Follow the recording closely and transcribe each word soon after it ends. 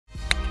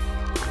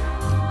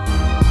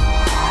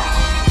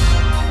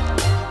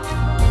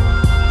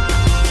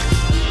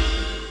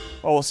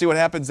Well, we'll see what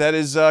happens. That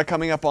is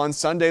coming up on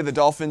Sunday. The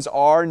Dolphins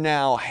are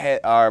now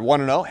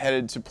 1-0,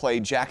 headed to play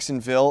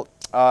Jacksonville.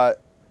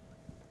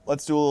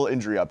 Let's do a little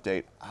injury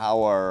update.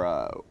 How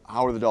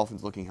are the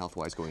Dolphins looking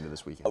health-wise going into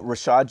this weekend?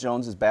 Rashad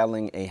Jones is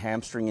battling a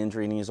hamstring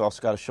injury, and he's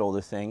also got a shoulder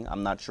thing.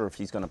 I'm not sure if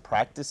he's going to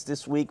practice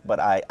this week, but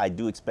I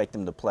do expect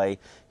him to play.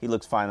 He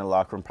looks fine in the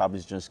locker room, probably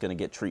just going to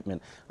get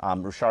treatment.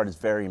 Rashad is a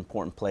very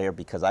important player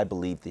because I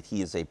believe that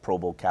he is a Pro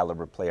Bowl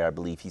caliber player. I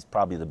believe he's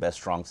probably the best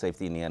strong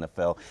safety in the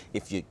NFL.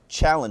 If you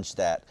challenge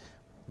that,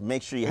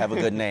 make sure you have a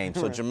good name.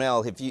 So,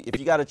 Jamel, if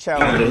you got a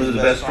challenge, who's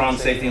the best strong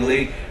safety in the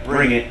league,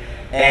 bring it.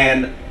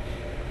 And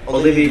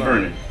Olivier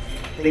Vernon,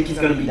 I think he's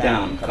going to be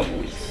down a couple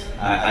weeks.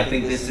 I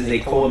think this is a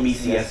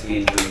Coamesiesque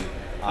injury.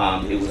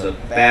 It was a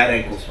bad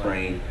ankle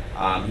sprain.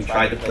 He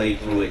tried to play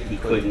through it. He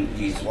couldn't.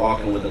 He's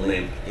walking with a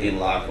limp in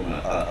locker room.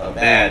 A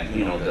bad,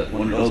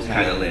 one of those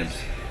kind of limps.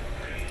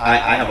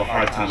 I have a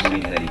hard time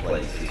believing that he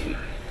plays this week.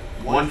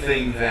 One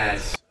thing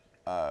that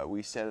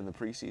we said in the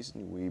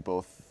preseason, we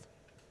both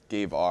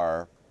gave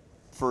our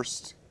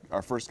first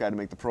guy to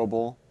make the Pro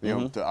Bowl,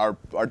 to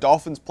our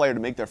Dolphins player to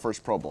make their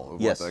first Pro Bowl,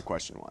 yes. What the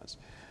question was.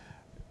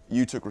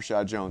 You took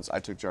Rashad Jones,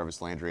 I took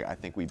Jarvis Landry. I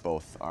think we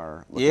both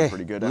are looking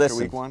pretty good after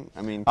week one.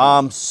 I mean,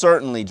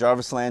 certainly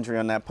Jarvis Landry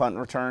on that punt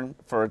return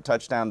for a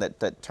touchdown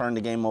that turned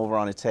the game over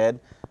on its head.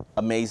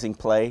 Amazing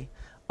play.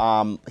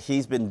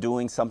 He's been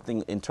doing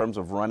something in terms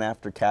of run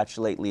after catch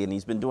lately, and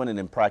he's been doing it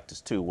in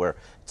practice too, where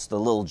it's the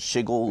little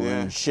jiggle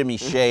and shimmy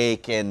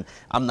shake, and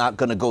I'm not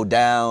going to go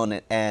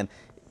down. And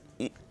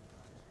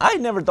I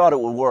never thought it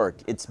would work.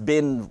 It's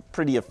been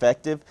pretty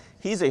effective.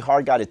 He's a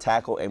hard guy to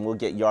tackle and will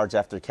get yards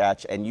after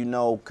catch. And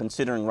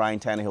considering Ryan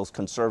Tannehill's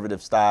conservative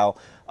style,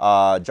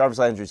 Jarvis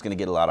Landry is going to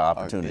get a lot of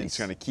opportunities. It's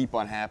going to keep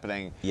on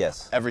happening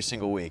yes. every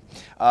single week.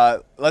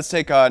 Let's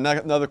take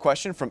another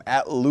question from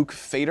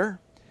 @LukeFader.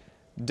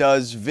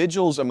 Does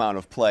Vigil's amount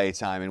of play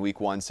time in week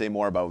one say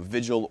more about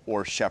Vigil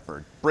or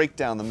Shepard? Break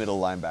down the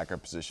middle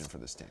linebacker position for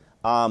this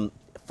team.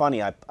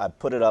 Funny, I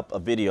put it up a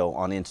video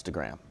on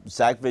Instagram.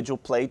 Zach Vigil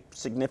played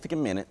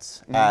significant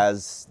minutes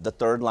as the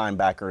third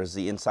linebacker, as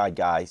the inside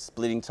guy,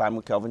 splitting time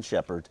with Kelvin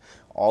Shepard.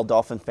 All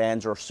Dolphin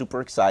fans are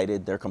super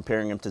excited. They're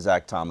comparing him to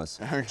Zach Thomas.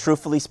 Okay.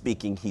 Truthfully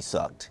speaking, he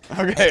sucked.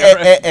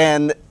 Okay.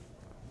 And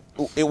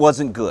it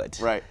wasn't good.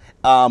 Right.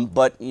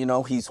 But,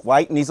 he's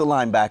white and he's a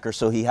linebacker,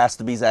 so he has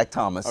to be Zach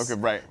Thomas. Okay,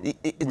 right.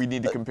 We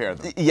need to compare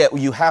them. Yeah,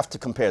 you have to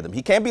compare them.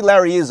 He can't be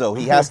Larry Izzo.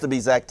 He has to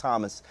be Zach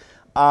Thomas.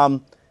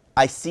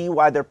 I see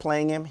why they're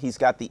playing him. He's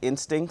got the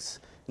instincts,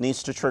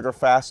 needs to trigger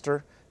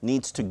faster,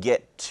 needs to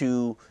get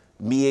to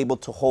be able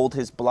to hold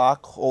his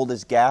block, hold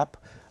his gap,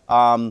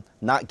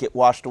 not get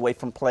washed away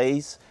from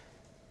plays.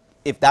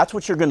 If that's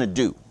what you're going to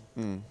do,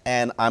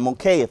 and I'm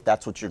okay if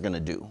that's what you're going to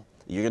do,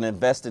 you're going to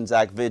invest in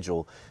Zach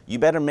Vigil, you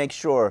better make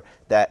sure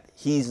that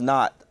he's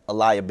not a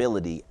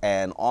liability.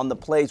 And on the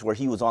plays where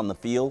he was on the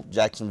field,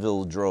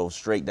 Jacksonville drove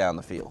straight down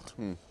the field.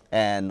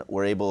 And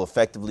were able to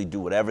effectively do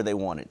whatever they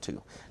wanted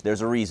to.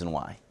 There's a reason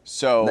why.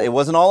 So it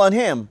wasn't all on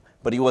him,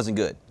 but he wasn't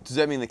good. Does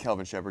that mean that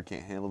Kelvin Shepard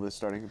can't handle this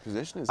starting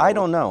position? I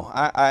don't know.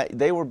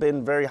 They were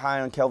been very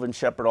high on Kelvin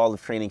Shepard all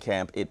of training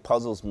camp. It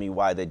puzzles me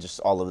why they just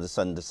all of a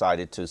sudden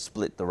decided to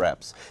split the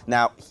reps.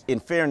 Now,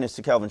 in fairness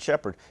to Kelvin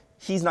Shepard,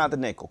 he's not the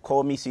nickel.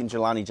 Cole Messi and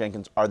Jelani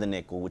Jenkins are the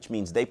nickel, which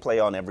means they play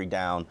on every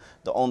down.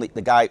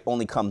 The guy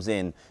only comes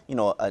in.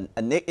 You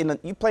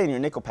play in your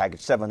nickel package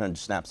 700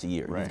 snaps a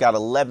year. Right.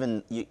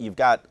 You've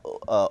got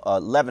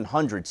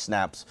 1,100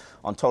 snaps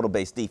on total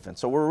base defense.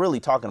 So we're really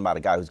talking about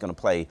a guy who's going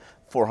to play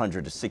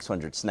 400 to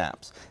 600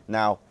 snaps.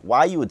 Now,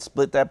 why you would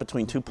split that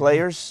between two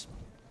players?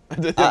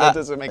 that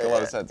doesn't make a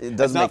lot of sense.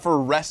 It's not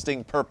for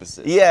resting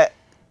purposes. Yeah.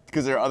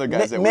 Because there are other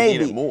guys that would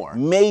need it more.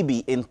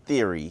 Maybe in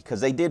theory,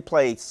 because they did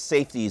play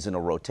safeties in a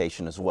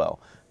rotation as well.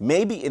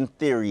 Maybe in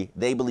theory,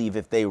 they believe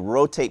if they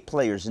rotate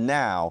players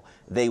now,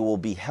 they will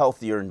be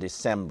healthier in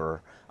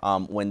December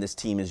when this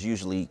team is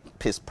usually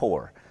piss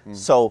poor.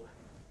 So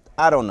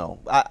I don't know.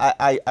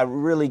 I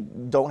really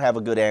don't have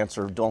a good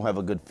answer, don't have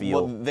a good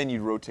feel. Well, then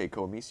you'd rotate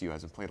Koemisi, who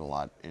hasn't played a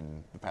lot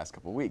in the past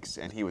couple of weeks,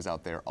 and he was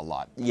out there a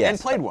lot. Yes. And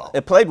played well.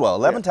 It played well.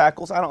 11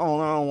 tackles. I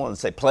don't want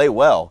to say play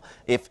well.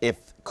 If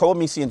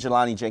Koemisi and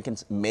Jelani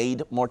Jenkins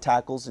made more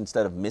tackles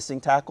instead of missing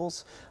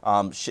tackles,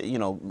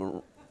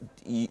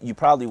 you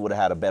probably would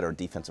have had a better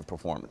defensive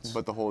performance.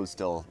 But the hole is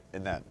still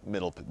in that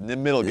middle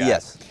guy.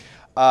 Yes.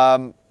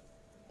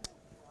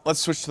 Let's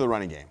switch to the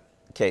running game.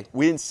 Okay.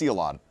 We didn't see a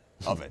lot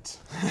of it.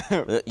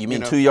 You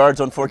mean 2 yards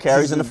on 4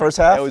 carries in the first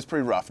half? It was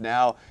pretty rough.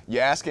 Now, you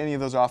ask any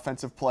of those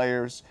offensive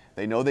players,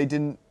 they know they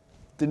didn't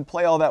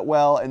play all that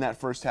well in that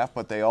first half,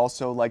 but they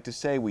also like to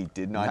say we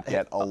did not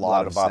get a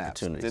lot of snaps,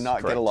 opportunities. Did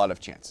not get a lot of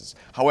chances.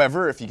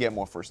 However, if you get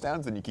more first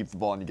downs, then you keep the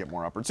ball and you get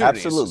more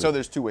opportunities. Absolutely. So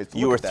there's two ways to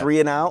You look were at that. 3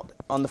 and out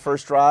on the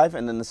first drive,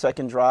 and then the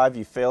second drive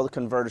you failed to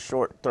convert a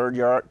short third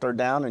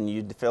down, and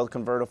you failed to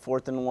convert a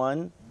 4th and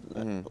 1.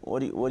 What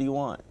do you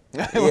want?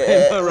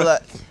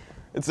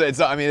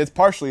 It's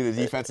partially the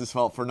defense's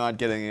fault for not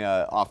getting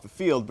off the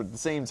field, but at the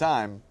same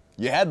time,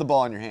 You had the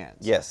ball in your hands.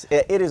 Yes,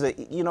 it is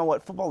you know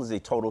what, football is a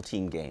total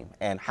team game.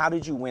 And how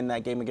did you win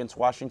that game against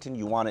Washington?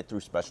 You won it through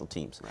special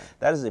teams. Right.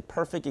 That is a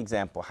perfect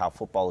example how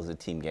football is a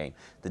team game.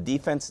 The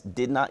defense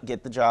did not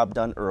get the job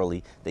done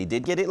early. They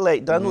did get it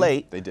done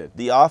late. They did.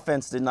 The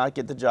offense did not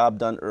get the job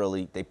done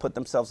early. They put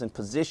themselves in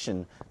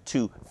position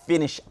to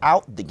finish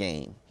out the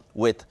game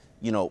with,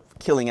 you know,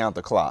 killing out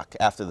the clock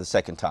after the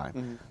second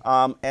time.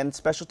 And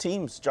special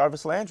teams,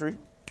 Jarvis Landry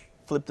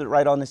flipped it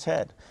right on his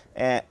head.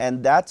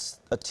 And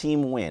that's a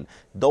team win.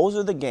 Those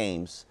are the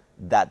games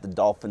that the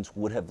Dolphins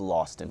would have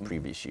lost in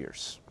previous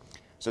years.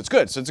 So it's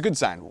good. So it's a good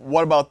sign.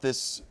 What about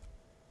this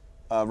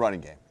running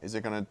game? Is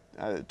it going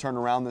to turn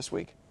around this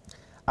week?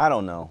 I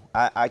don't know.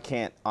 I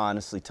can't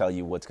honestly tell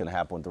you what's going to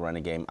happen with the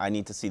running game. I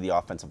need to see the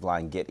offensive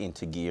line get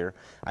into gear.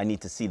 I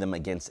need to see them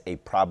against a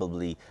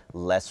probably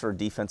lesser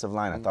defensive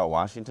line. I thought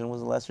Washington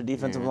was a lesser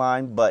defensive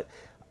line, but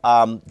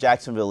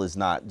Jacksonville is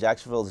not.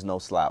 Jacksonville is no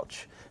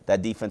slouch.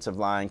 That defensive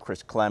line,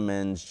 Chris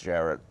Clemens,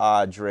 Jared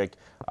Odrick,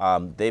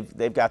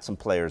 they've got some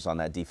players on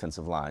that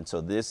defensive line.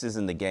 So this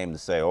isn't the game to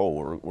say, oh,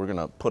 we're going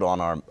to put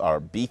on our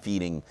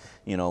beef-eating,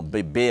 you know,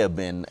 bib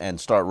and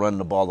start running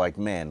the ball like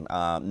men.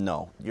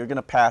 No, you're going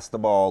to pass the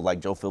ball like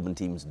Joe Philbin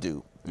teams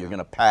do. You're going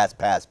to pass.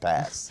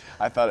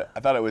 I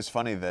thought it was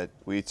funny that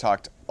we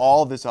talked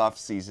all this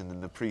offseason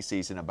and the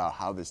preseason about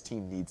how this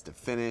team needs to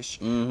finish.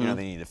 You know,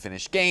 they need to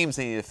finish games,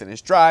 they need to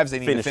finish drives, they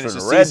need to finish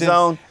the red season,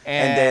 zone,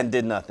 and then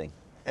did nothing.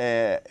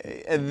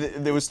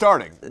 It was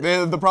starting.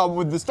 The problem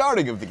with the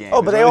starting of the game.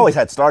 Oh, but they always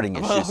had starting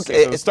issues.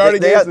 Okay, so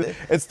starting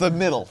it's the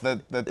middle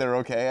that they're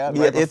okay at.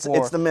 Yeah,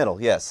 it's the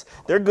middle. Yes,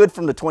 they're good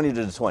from the 20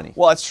 to the 20.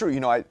 Well, that's true. You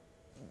know,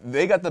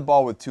 they got the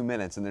ball with 2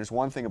 minutes, and there's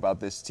one thing about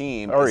this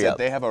team is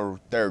that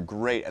they're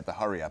great at the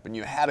hurry up, and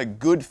you had a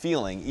good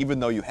feeling, even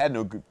though you had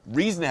no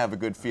reason to have a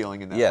good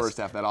feeling in that first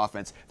half of that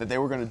offense, that they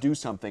were going to do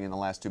something in the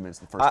last 2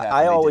 minutes of the first half.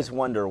 I always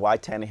wonder why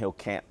Tannehill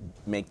can't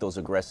make those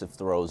aggressive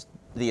throws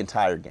the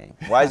entire game.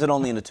 Why is it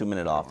only in a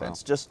 2-minute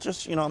offense?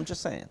 Just you know, I'm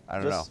just saying. I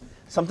don't know.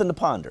 Something to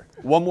ponder.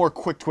 One more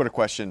quick Twitter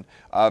question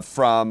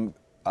from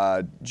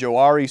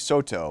Joari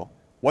Soto.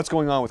 What's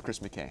going on with Chris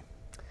McCain?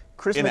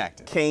 Chris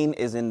McCain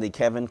is in the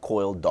Kevin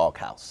Coyle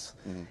doghouse.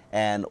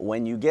 And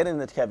when you get in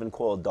the Kevin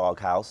Coyle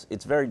doghouse,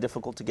 it's very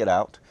difficult to get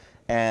out.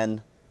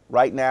 And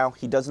right now,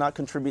 he does not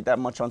contribute that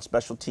much on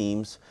special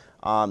teams.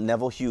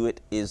 Neville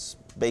Hewitt is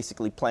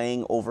basically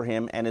playing over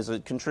him and is a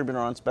contributor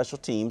on special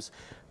teams.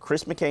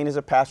 Chris McCain is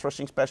a pass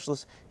rushing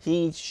specialist.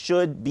 He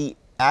should be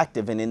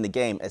active and in the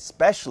game,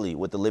 especially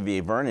with Olivier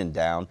Vernon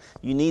down.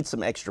 You need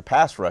some extra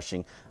pass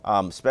rushing,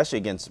 especially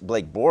against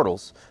Blake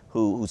Bortles,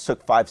 who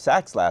took 5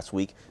 sacks last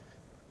week.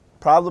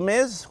 Problem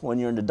is, when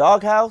you're in the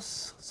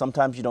doghouse,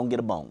 sometimes you don't get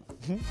a bone.